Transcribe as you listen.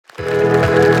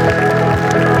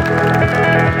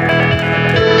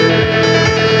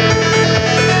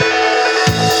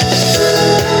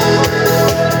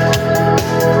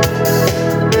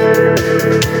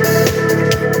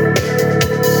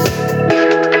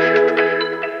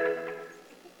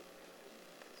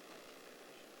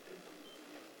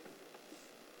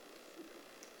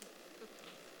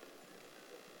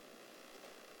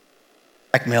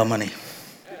blackmail money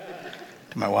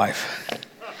to my wife.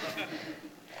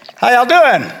 How y'all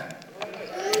doing?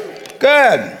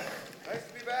 Good. Nice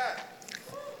to be back.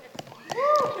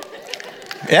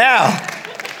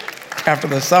 Yeah. After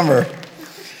the summer.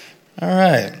 All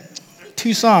right.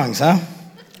 2 songs, huh?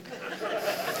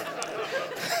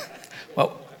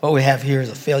 What we have here is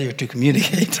a failure to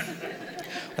communicate.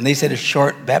 When they said a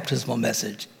short baptismal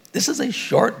message, this is a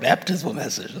short baptismal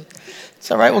message. It's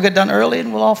all right, we'll get done early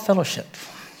and we'll all fellowship.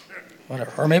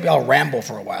 Whatever. Or maybe I'll ramble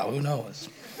for a while, who knows?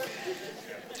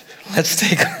 Let's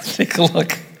take a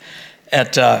look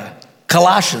at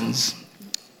Colossians,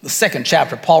 the 2nd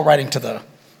chapter, Paul writing to the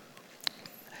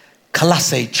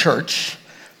Colossae church,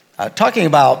 talking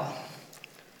about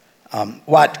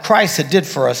what Christ had did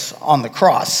for us on the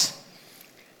cross.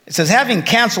 It says, having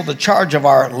canceled the charge of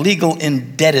our legal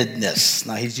indebtedness.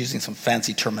 Now, he's using some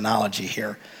fancy terminology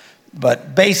here,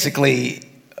 but basically,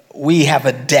 we have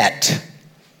a debt.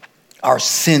 Our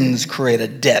sins create a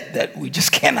debt that we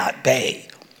just cannot pay,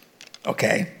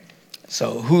 okay?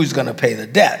 So who's going to pay the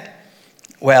debt?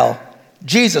 Well,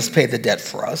 Jesus paid the debt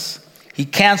for us. He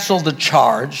canceled the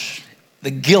charge.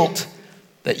 The guilt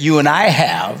that you and I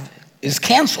have is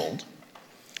canceled,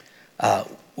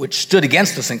 which stood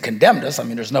against us and condemned us. I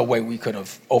mean, there's no way we could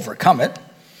have overcome it.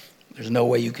 There's no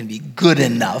way you can be good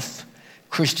enough.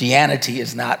 Christianity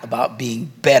is not about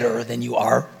being better than you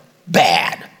are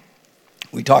bad.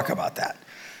 We talk about that.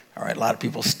 All right, a lot of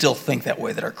people still think that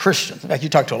way that are Christians. In fact, you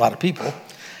talk to a lot of people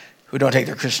who don't take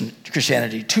their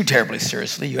Christianity too terribly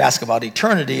seriously. You ask about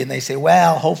eternity, and they say,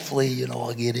 well, hopefully,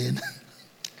 I'll get in.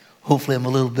 Hopefully I'm a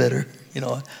little better.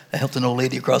 I helped an old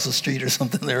lady across the street or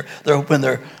something. They're hoping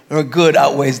their good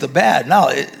outweighs the bad. No,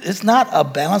 it's not a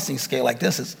balancing scale like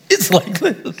this. It's like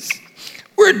this.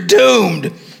 We're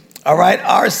doomed. All right?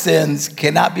 Our sins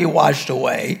cannot be washed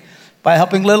away by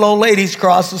helping little old ladies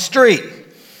cross the street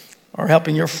or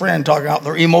helping your friend talk out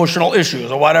their emotional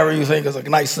issues or whatever you think is a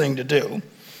nice thing to do.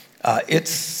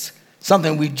 It's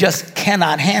something we just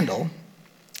cannot handle.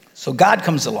 So God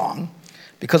comes along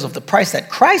because of the price that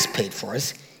Christ paid for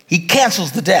us. He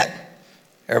cancels the debt.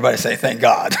 Everybody say, thank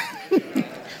God.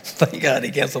 Thank God he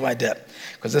canceled my debt.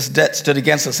 Because this debt stood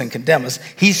against us and condemned us.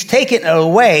 He's taken it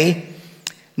away,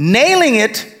 nailing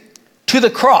it to the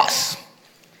cross.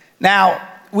 Now,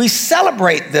 we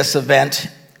celebrate this event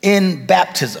in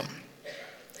baptism.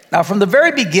 Now, from the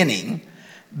very beginning,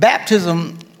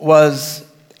 baptism was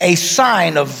a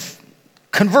sign of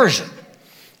conversion,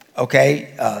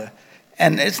 okay?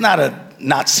 And it's not a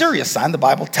not serious sign. The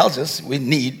Bible tells us we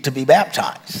need to be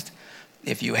baptized.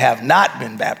 If you have not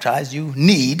been baptized, you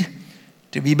need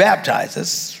to be baptized.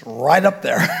 It's right up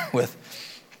there with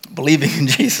believing in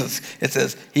Jesus. It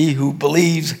says, he who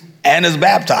believes and is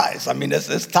baptized. I mean,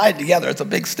 it's tied together. It's a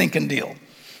big stinking deal.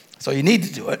 So you need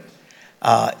to do it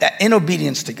in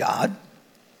obedience to God.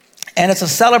 And it's a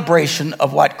celebration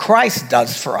of what Christ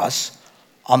does for us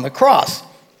on the cross.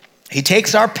 He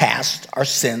takes our past, our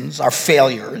sins, our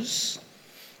failures,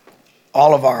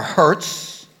 all of our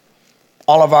hurts,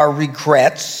 all of our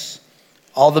regrets,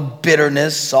 all the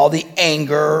bitterness, all the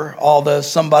anger, all the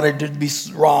somebody did me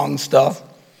wrong stuff.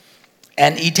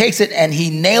 And he takes it and he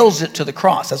nails it to the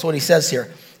cross. That's what he says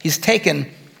here. He's taken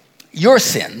your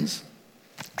sins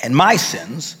and my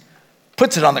sins,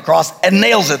 puts it on the cross and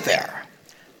nails it there.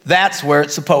 That's where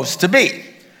it's supposed to be.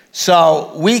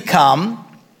 So we come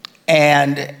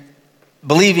and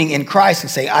believing in Christ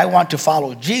and say, I want to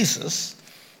follow Jesus.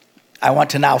 I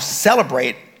want to now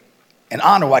celebrate and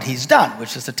honor what he's done,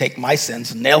 which is to take my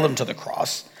sins and nail them to the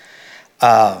cross.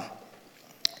 And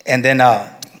then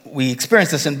we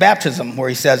experience this in baptism where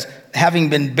he says, having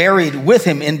been buried with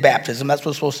him in baptism, that's what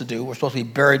we're supposed to do. We're supposed to be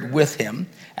buried with him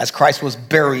as Christ was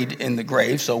buried in the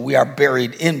grave. So we are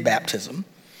buried in baptism,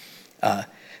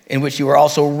 in which you were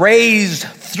also raised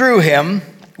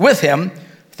with him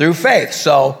through faith.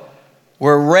 So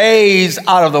we're raised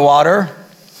out of the water,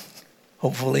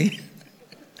 hopefully.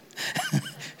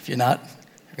 If you're not,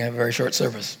 you're going to have a very short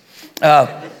service.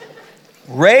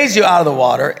 Raise you out of the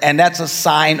water, and that's a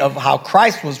sign of how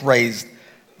Christ was raised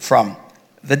from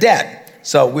the dead.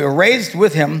 So we were raised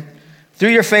with him through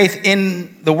your faith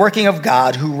in the working of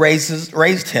God who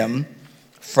raised him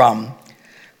from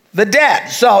the dead.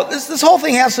 So this whole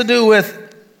thing has to do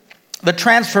with the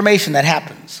transformation that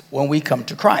happens when we come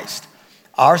to Christ.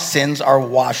 Our sins are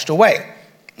washed away.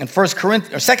 In 2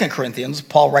 Corinthians,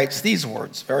 Paul writes these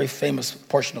words, very famous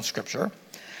portion of Scripture.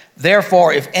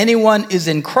 Therefore, if anyone is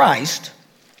in Christ,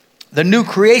 the new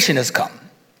creation has come.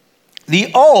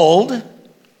 The old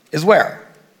is where?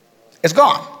 It's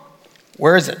gone.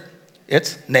 Where is it?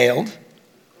 It's nailed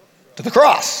to the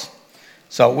cross.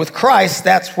 So with Christ,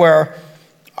 that's where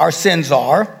our sins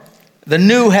are. The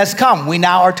new has come. We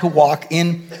now are to walk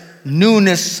in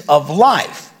newness of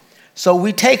life. So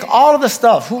we take all of the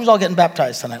stuff. Who's all getting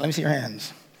baptized tonight? Let me see your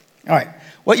hands. All right.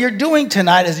 What you're doing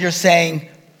tonight is you're saying,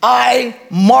 I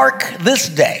mark this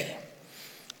day.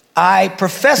 I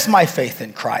profess my faith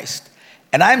in Christ.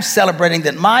 And I'm celebrating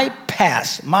that my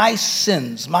past, my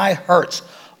sins, my hurts,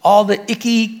 all the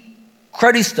icky,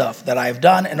 cruddy stuff that I've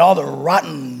done and all the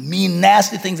rotten, mean,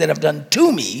 nasty things that have done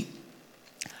to me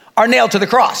are nailed to the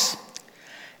cross.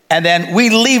 And then we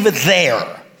leave it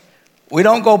there. We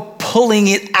don't go pulling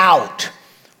it out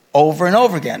over and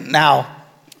over again. Now,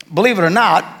 believe it or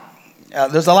not,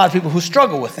 there's a lot of people who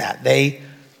struggle with that. They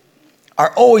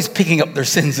are always picking up their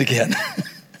sins again.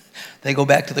 They go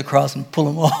back to the cross and pull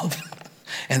them off.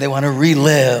 And they want to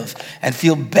relive and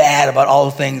feel bad about all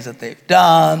the things that they've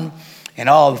done and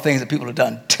all the things that people have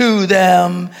done to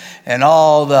them and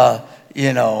all the,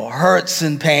 hurts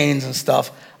and pains and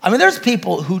stuff. I mean, there's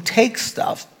people who take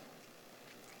stuff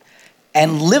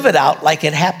and live it out like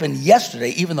it happened yesterday,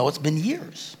 even though it's been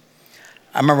years.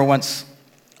 I remember once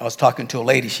I was talking to a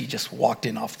lady. She just walked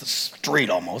in off the street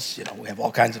almost. We have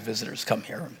all kinds of visitors come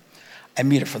here. I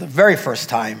meet her for the very first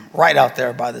time right out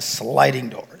there by the sliding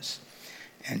doors.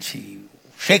 And she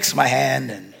shakes my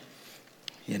hand and,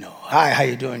 hi, how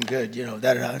you doing? Good,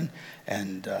 da-da-da.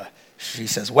 And she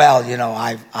says, well,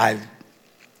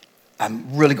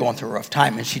 I'm really going through a rough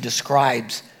time. And she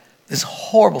describes this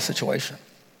horrible situation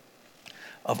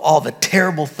of all the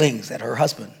terrible things that her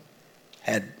husband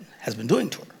has been doing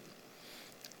to her.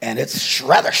 And it's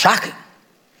rather shocking.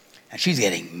 And she's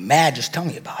getting mad just telling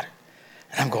me about it.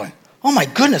 And I'm going, oh my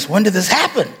goodness, when did this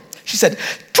happen? She said,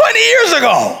 20 years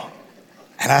ago.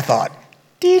 And I thought,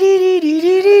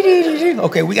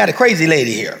 okay, we got a crazy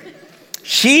lady here.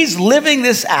 She's living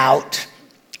this out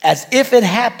as if it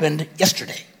happened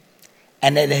yesterday.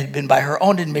 And it had been, by her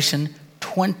own admission,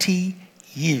 20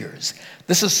 years.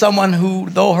 This is someone who,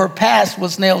 though her past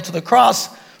was nailed to the cross,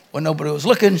 when nobody was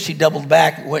looking, she doubled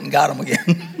back, went and got them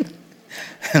again,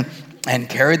 and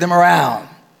carried them around.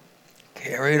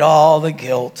 Carried all the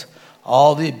guilt,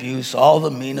 all the abuse, all the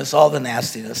meanness, all the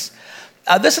nastiness.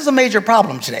 This is a major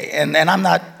problem today, and I'm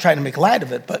not trying to make light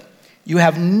of it, but you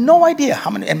have no idea how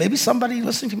many, and maybe somebody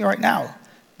listening to me right now,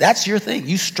 that's your thing.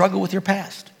 You struggle with your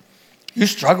past. You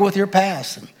struggle with your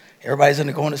past, and everybody's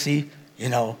going to see,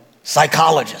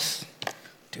 psychologists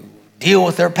to deal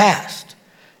with their past.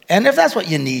 And if that's what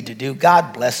you need to do,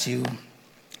 God bless you.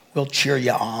 We'll cheer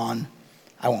you on.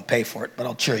 I won't pay for it, but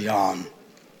I'll cheer you on.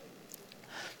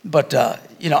 But,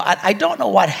 I don't know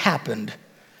what happened.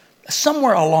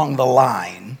 Somewhere along the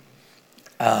line,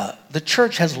 the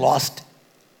church has lost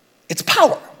its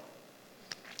power.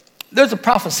 There's a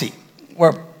prophecy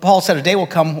where Paul said a day will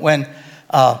come when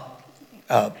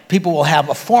people will have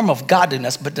a form of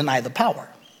godliness but deny the power,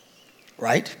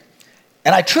 right?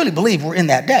 And I truly believe we're in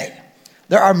that day.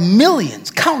 There are millions,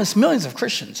 countless millions of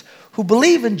Christians who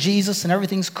believe in Jesus and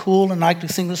everything's cool and like to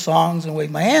sing the songs and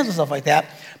wave my hands and stuff like that.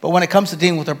 But when it comes to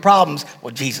dealing with their problems,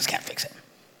 well, Jesus can't fix it.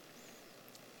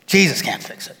 Jesus can't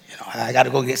fix it. I got to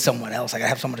go get someone else. I got to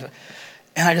have someone to.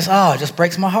 And it just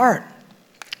breaks my heart.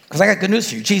 Because I got good news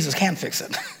for you. Jesus can fix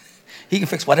it. He can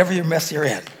fix whatever your mess you're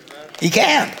in. He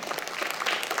can.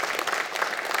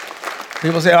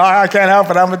 People say, I can't help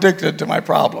it. I'm addicted to my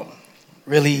problem.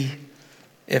 Really?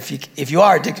 If you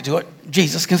are addicted to it,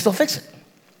 Jesus can still fix it.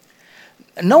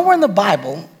 Nowhere in the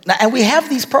Bible, and we have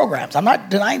these programs. I'm not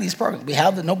denying these programs. We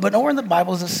have but nowhere in the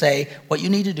Bible does it say what you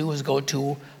need to do is go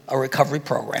to a recovery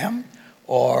program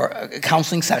or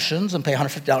counseling sessions and pay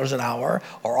 $150 an hour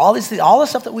or all these things, all the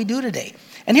stuff that we do today.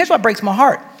 And here's what breaks my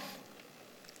heart.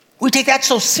 We take that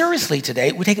so seriously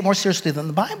today. We take it more seriously than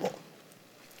the Bible.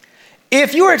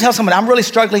 If you were to tell someone, I'm really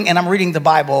struggling and I'm reading the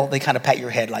Bible, they kind of pat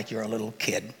your head like you're a little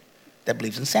kid that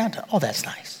believes in Santa. Oh, that's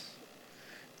nice.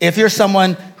 If you're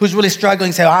someone who's really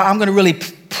struggling, say, I'm going to really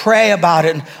pray about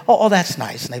it. And, oh, that's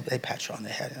nice. And they pat you on the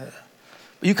head.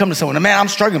 But you come to someone, man, I'm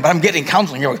struggling, but I'm getting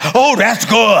counseling. You're like, oh, that's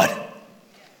good.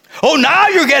 Oh, now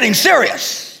you're getting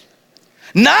serious.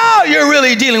 Now you're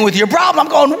really dealing with your problem.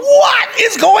 I'm going, what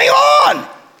is going on?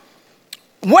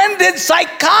 When did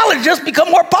psychologists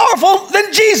become more powerful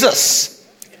than Jesus?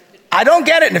 I don't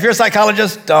get it. And if you're a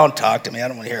psychologist, don't talk to me. I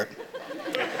don't want to hear it.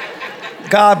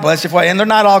 God bless you for it. And they're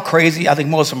not all crazy. I think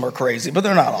most of them are crazy, but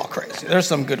they're not all crazy. There's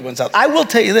some good ones out there. I will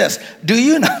tell you this. Do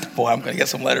you know? Boy, I'm going to get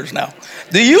some letters now.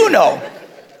 Do you know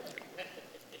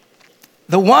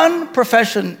the one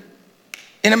profession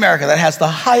in America that has the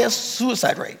highest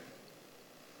suicide rate?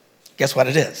 Guess what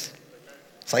it is?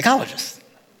 Psychologists.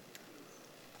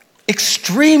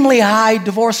 Extremely high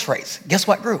divorce rates. Guess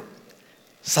what group?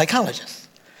 Psychologists.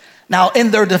 Now,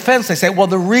 in their defense, they say, well,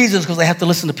 the reason is because they have to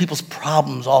listen to people's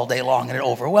problems all day long and it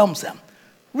overwhelms them.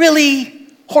 Really?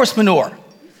 Horse manure.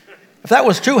 If that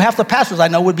was true, half the pastors I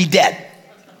know would be dead.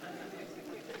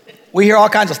 We hear all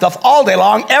kinds of stuff all day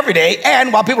long, every day,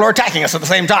 and while people are attacking us at the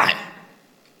same time.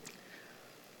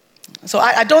 So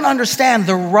I don't understand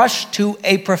the rush to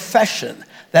a profession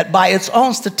that by its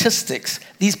own statistics,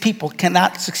 these people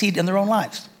cannot succeed in their own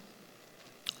lives.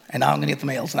 And now I'm going to get the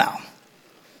males now.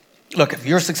 Look, if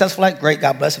you're successful at it, great,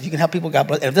 God bless. If you can help people, God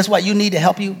bless. And if this is what you need to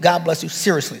help you, God bless you.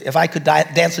 Seriously, if I could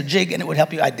dance a jig and it would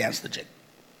help you, I'd dance the jig.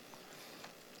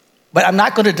 But I'm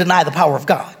not going to deny the power of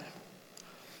God.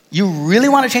 You really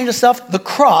want to change yourself? The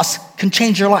cross can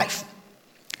change your life.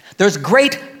 There's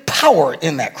great power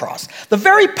in that cross. The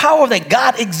very power that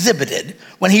God exhibited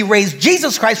when he raised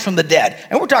Jesus Christ from the dead.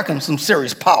 And we're talking some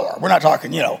serious power. We're not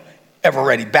talking,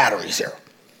 ever-ready batteries here.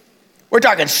 We're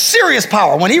talking serious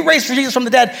power. When he raised Jesus from the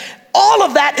dead, all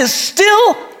of that is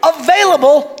still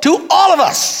available to all of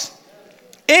us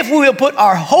if we will put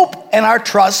our hope and our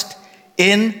trust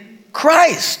in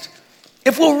Christ.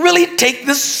 If we'll really take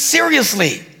this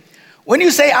seriously. When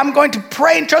you say, I'm going to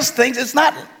pray and trust things, it's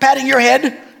not patting your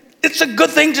head. It's a good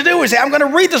thing to do. We say, I'm going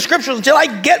to read the scriptures until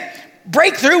I get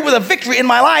breakthrough with a victory in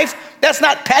my life. That's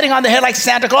not patting on the head like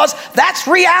Santa Claus. That's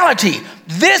reality.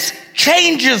 This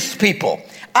changes people.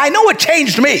 I know it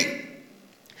changed me.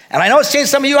 And I know it's changed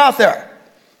some of you out there.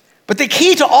 But the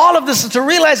key to all of this is to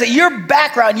realize that your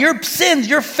background, your sins,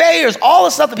 your failures, all the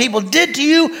stuff that people did to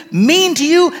you, mean to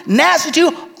you, nasty to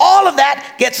you, all of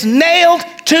that gets nailed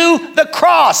to the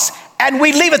cross. And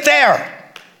we leave it there.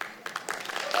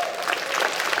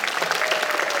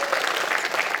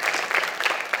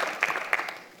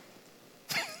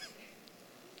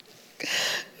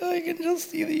 I can just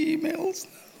see the emails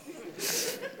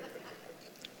now.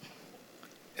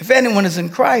 If anyone is in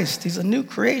Christ, he's a new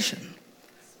creation.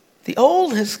 The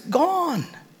old is gone.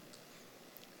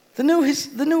 The new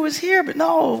is here, but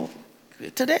no,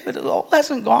 today the old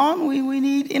hasn't gone. We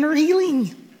need inner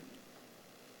healing.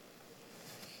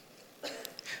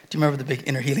 Do you remember the big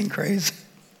inner healing craze?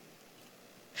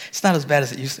 It's not as bad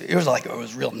as it used to. It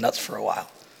was real nuts for a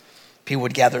while. People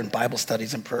would gather in Bible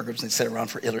studies and programs and they'd sit around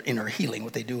for inner healing.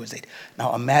 What they do is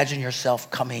now imagine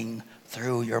yourself coming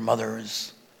through your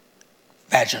mother's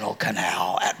vaginal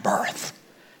canal at birth.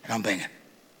 And I'm thinking,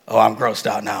 I'm grossed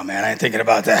out now, man. I ain't thinking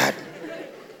about that.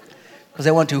 Because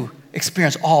they want to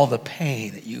experience all the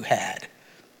pain that you had.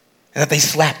 And that they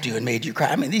slapped you and made you cry.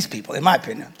 I mean, these people, in my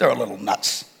opinion, they're a little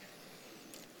nuts.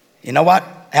 You know what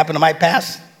happened to my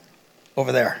past?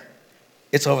 Over there.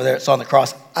 It's over there. It's on the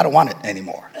cross. I don't want it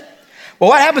anymore. Well,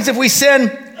 what happens if we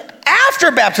sin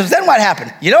after baptism? Then what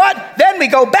happened? You know what? Then we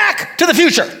go back to the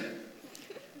future.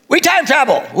 We time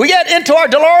travel. We get into our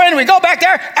DeLorean, we go back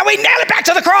there, and we nail it back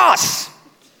to the cross.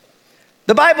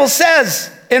 The Bible says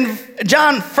in 1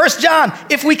 John,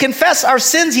 if we confess our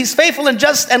sins, he's faithful and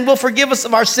just and will forgive us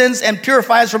of our sins and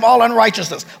purify us from all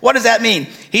unrighteousness. What does that mean?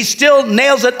 He still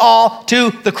nails it all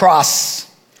to the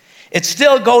cross. It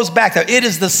still goes back there. It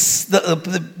is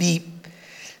the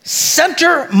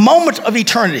center moment of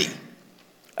eternity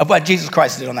of what Jesus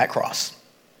Christ did on that cross.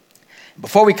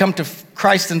 Before we come to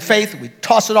Christ in faith, we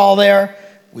toss it all there.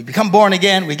 We become born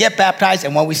again. We get baptized.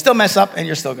 And when we still mess up, and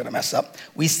you're still going to mess up,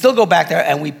 we still go back there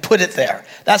and we put it there.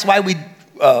 That's why we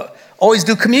always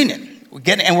do communion.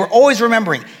 And we're always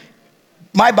remembering,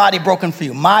 my body broken for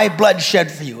you, my blood shed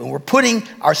for you. And we're putting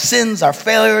our sins, our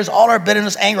failures, all our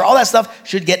bitterness, anger, all that stuff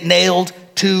should get nailed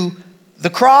to the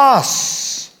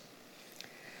cross.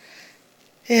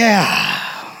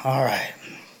 Yeah, all right.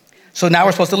 So now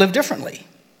we're supposed to live differently.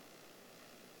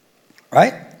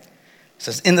 Right? It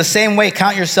says, in the same way,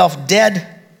 count yourself dead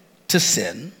to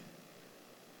sin,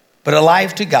 but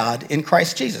alive to God in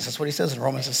Christ Jesus. That's what he says in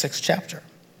Romans, the 6th chapter.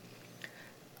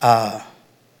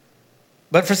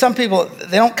 But for some people,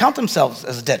 they don't count themselves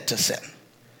as dead to sin.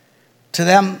 To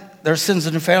them, their sins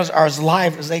and failures are as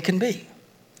live as they can be.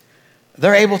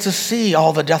 They're able to see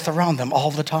all the death around them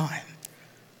all the time.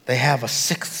 They have a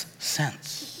sixth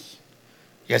sense.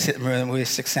 You guys see the movie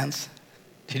Sixth Sense?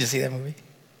 Did you see that movie?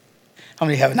 How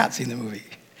many have not seen the movie?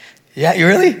 Yeah, you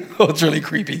really? Oh, it's really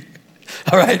creepy.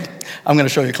 All right, I'm going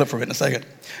to show you a clip from it in a second.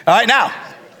 All right, now,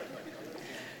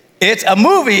 it's a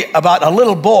movie about a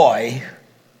little boy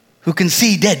who can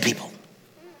see dead people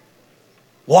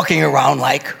walking around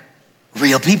like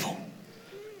real people.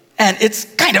 And it's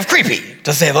kind of creepy,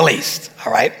 to say the least,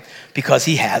 all right? Because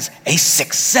he has a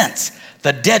sixth sense.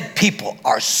 The dead people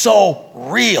are so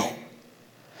real.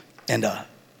 And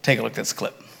take a look at this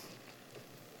clip.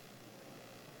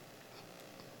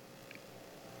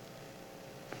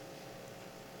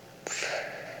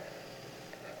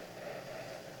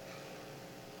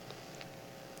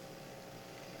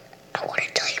 want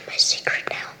to tell you my secret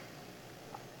now.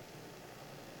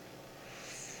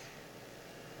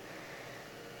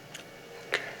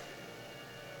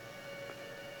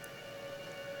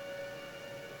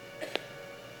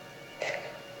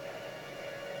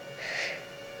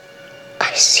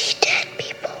 I see dead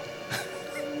people.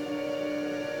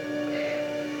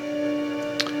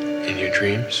 In your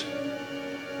dreams?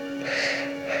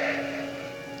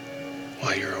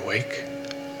 While you're awake?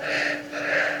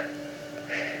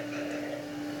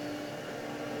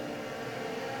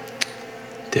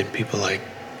 Dead people like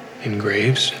in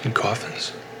graves and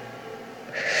coffins?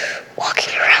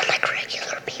 Walking around like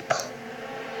regular people.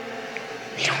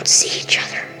 They don't see each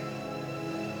other.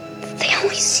 They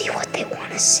only see what they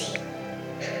want to see.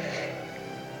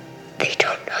 They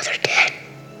don't know they're dead.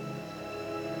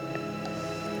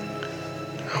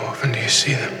 How often do you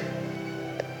see them?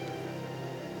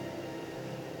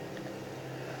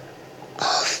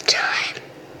 All the time.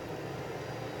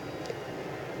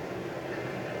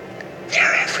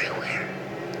 They're everywhere.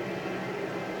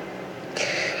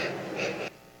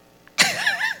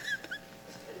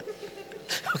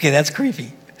 Okay, that's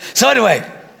creepy. So anyway,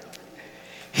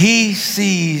 he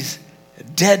sees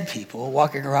dead people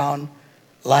walking around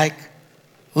like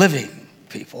living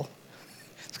people.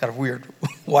 It's got a weird,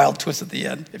 wild twist at the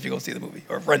end if you go see the movie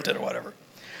or rent it or whatever.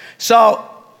 So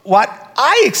what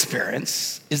I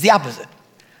experience is the opposite.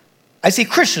 I see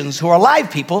Christians who are live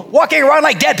people walking around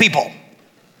like dead people.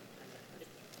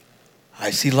 I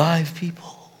see live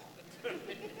people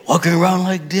walking around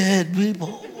like dead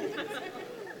people.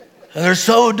 And they're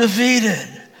so defeated.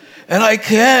 And I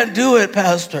can't do it,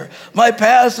 Pastor. My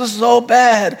past is so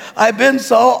bad. I've been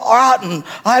so rotten.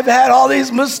 I've had all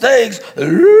these mistakes. And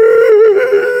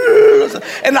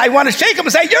I want to shake them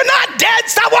and say, you're not dead.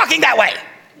 Stop walking that way.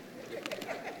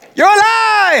 You're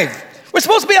alive. We're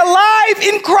supposed to be alive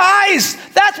in Christ.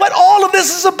 That's what all of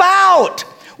this is about.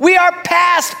 We are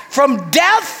passed from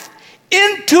death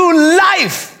into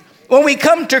life when we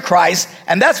come to Christ.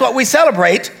 And that's what we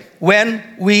celebrate when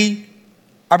we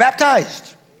are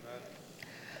baptized.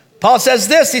 Paul says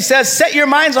this, he says, set your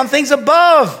minds on things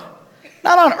above,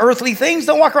 not on earthly things.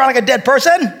 Don't walk around like a dead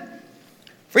person.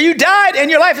 For you died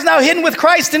and your life is now hidden with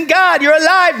Christ in God. You're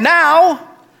alive now.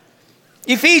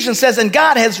 Ephesians says, and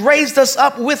God has raised us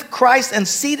up with Christ and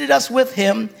seated us with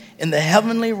him in the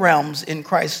heavenly realms in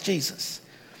Christ Jesus.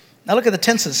 Now look at the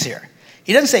tenses here.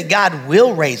 He doesn't say God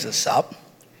will raise us up.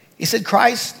 He said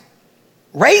Christ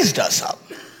raised us up.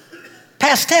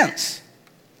 Past tense.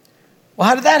 Well,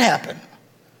 how did that happen?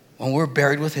 When we're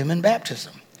buried with him in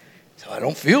baptism. So I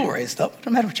don't feel raised up. It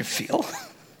doesn't matter what you feel.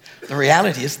 The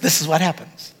reality is this is what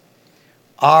happens.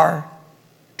 Our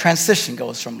transition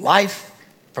goes from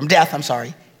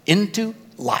death, into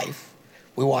life.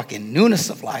 We walk in newness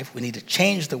of life. We need to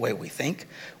change the way we think.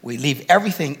 We leave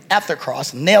everything at the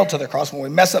cross, nailed to the cross. When we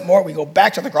mess up more, we go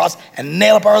back to the cross and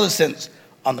nail up our other sins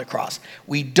on the cross.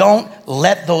 We don't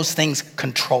let those things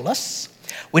control us.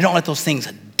 We don't let those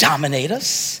things dominate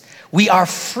us. We are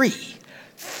free.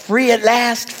 Free at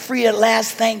last,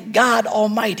 thank God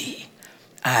Almighty.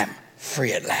 I'm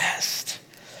free at last.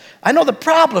 I know the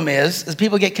problem is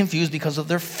people get confused because of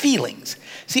their feelings.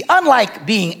 See, unlike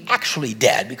being actually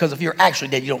dead, because if you're actually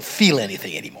dead, you don't feel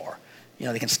anything anymore. You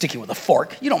know, they can stick you with a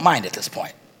fork. You don't mind at this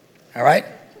point, all right?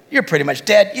 You're pretty much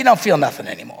dead. You don't feel nothing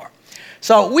anymore.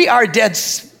 So we are dead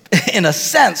in a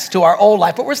sense to our old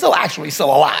life, but we're still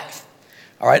alive,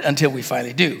 all right, until we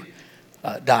finally do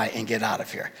die and get out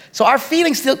of here. So our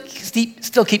feelings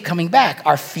still keep coming back.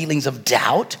 Our feelings of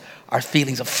doubt, our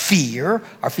feelings of fear,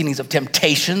 our feelings of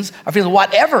temptations, our feelings of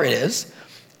whatever it is.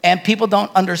 And people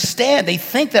don't understand. They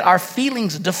think that our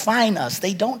feelings define us.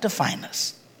 They don't define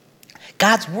us.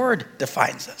 God's word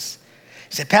defines us.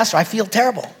 He said, Pastor, I feel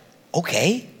terrible.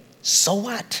 Okay, so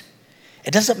what? It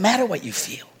doesn't matter what you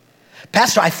feel.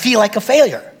 Pastor, I feel like a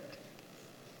failure.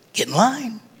 Get in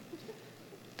line.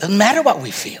 Doesn't matter what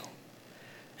we feel.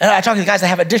 And I talk to the guys that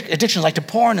have addictions like to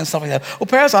porn and stuff like that. Oh,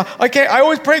 Pastor, I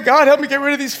always pray, God, help me get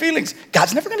rid of these feelings.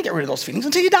 God's never going to get rid of those feelings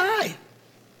until you die.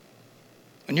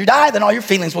 When you die, then all your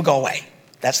feelings will go away.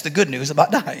 That's the good news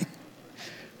about dying.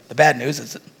 The bad news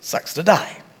is it sucks to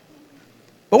die.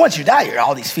 But once you die,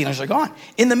 all these feelings are gone.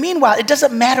 In the meanwhile, it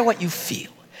doesn't matter what you feel.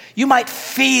 You might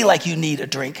feel like you need a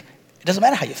drink. It doesn't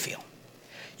matter how you feel.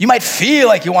 You might feel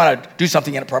like you want to do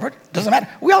something inappropriate. It doesn't matter.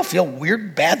 We all feel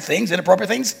weird, bad things, inappropriate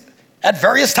things at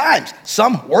various times.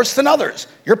 Some worse than others.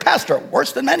 Your pastor,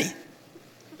 worse than many.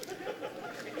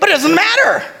 But it doesn't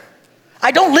matter.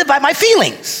 I don't live by my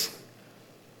feelings.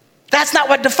 That's not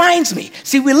what defines me.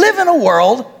 See, we live in a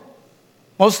world,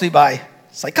 mostly by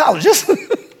psychologists,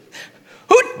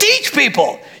 who teach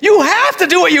people. You have to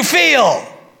do what you feel.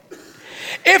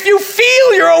 If you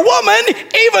feel you're a woman,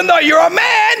 even though you're a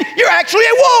man, you're actually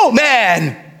a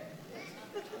woman.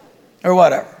 Or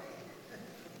whatever.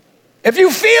 If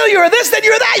you feel you're this, then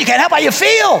you're that. You can't help how you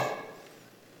feel.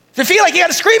 If you feel like you got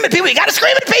to scream at people, you got to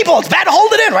scream at people. It's bad to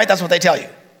hold it in, right? That's what they tell you.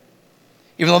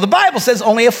 Even though the Bible says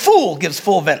only a fool gives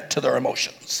full vent to their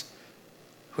emotions.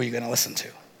 Who are you going to listen to?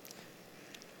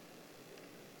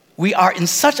 We are in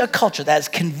such a culture that has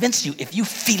convinced you if you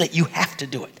feel it, you have to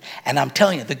do it. And I'm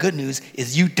telling you, the good news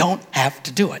is you don't have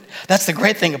to do it. That's the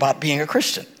great thing about being a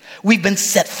Christian. We've been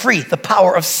set free. The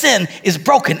power of sin is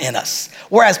broken in us.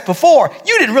 Whereas before,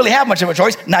 you didn't really have much of a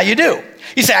choice. Now you do.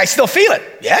 You say, I still feel it.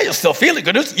 Yeah, you'll still feel it.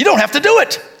 Good news, you don't have to do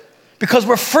it because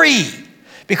we're free.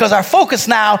 Because our focus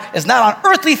now is not on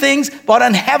earthly things, but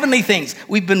on heavenly things.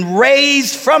 We've been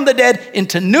raised from the dead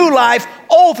into new life.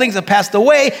 Old things have passed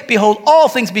away. Behold, all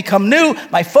things become new.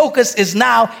 My focus is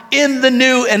now in the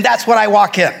new, and that's what I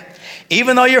walk in.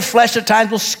 Even though your flesh at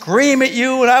times will scream at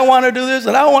you, and I want to do this,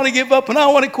 and I want to give up, and I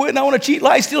want to quit, and I want to cheat,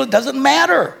 lie, steal, it doesn't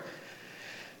matter.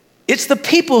 It's the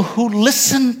people who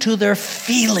listen to their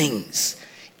feelings,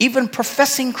 even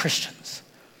professing Christians,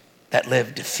 that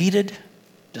live defeated,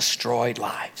 destroyed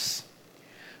lives.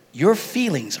 Your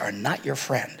feelings are not your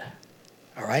friend,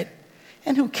 all right?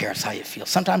 And who cares how you feel?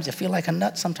 Sometimes you feel like a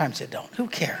nut, sometimes you don't. Who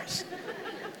cares?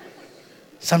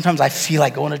 Sometimes I feel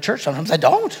like going to church, sometimes I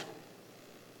don't.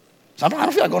 Sometimes I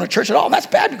don't feel like going to church at all, and that's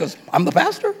bad because I'm the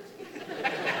pastor.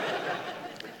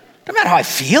 Doesn't matter how I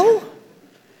feel.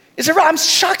 I'm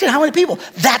shocked at how many people,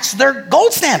 that's their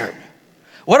gold standard.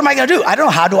 What am I going to do? I don't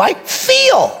know. How do I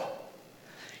feel?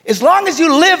 As long as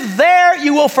you live there,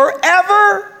 you will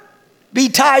forever be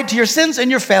tied to your sins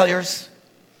and your failures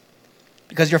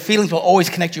because your feelings will always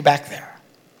connect you back there.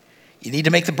 You need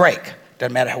to make the break.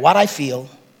 Doesn't matter what I feel.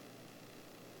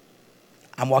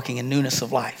 I'm walking in newness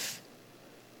of life.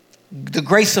 The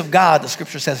grace of God, the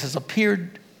scripture says, has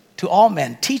appeared to all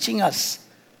men, teaching us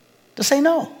to say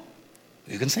no.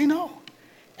 You can say no.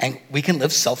 And we can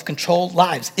live self-controlled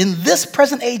lives. In this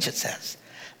present age, it says,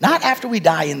 not after we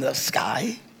die in the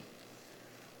sky.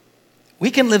 We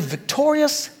can live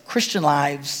victorious Christian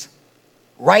lives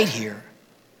right here,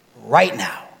 right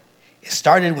now. It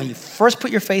started when you first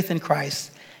put your faith in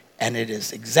Christ, and it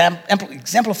is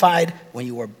exemplified when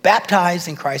you were baptized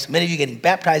in Christ. Many of you getting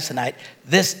baptized tonight.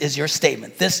 This is your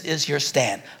statement. This is your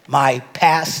stand. My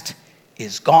past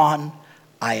is gone.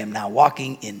 I am now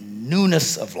walking in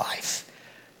newness of life,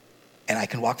 and I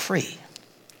can walk free.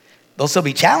 There'll still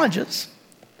be challenges.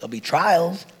 There'll be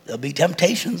trials. There'll be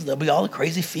temptations. There'll be all the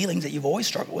crazy feelings that you've always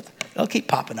struggled with. They'll keep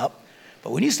popping up.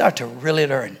 But when you start to really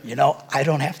learn, I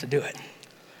don't have to do it.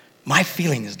 My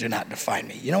feelings do not define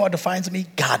me. You know what defines me?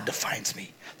 God defines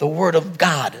me. The word of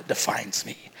God defines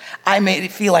me. I may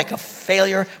feel like a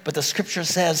failure, but the scripture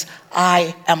says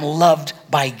I am loved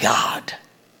by God.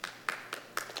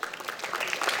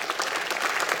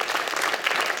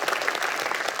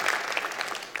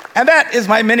 And that is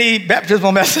my mini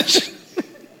baptismal message.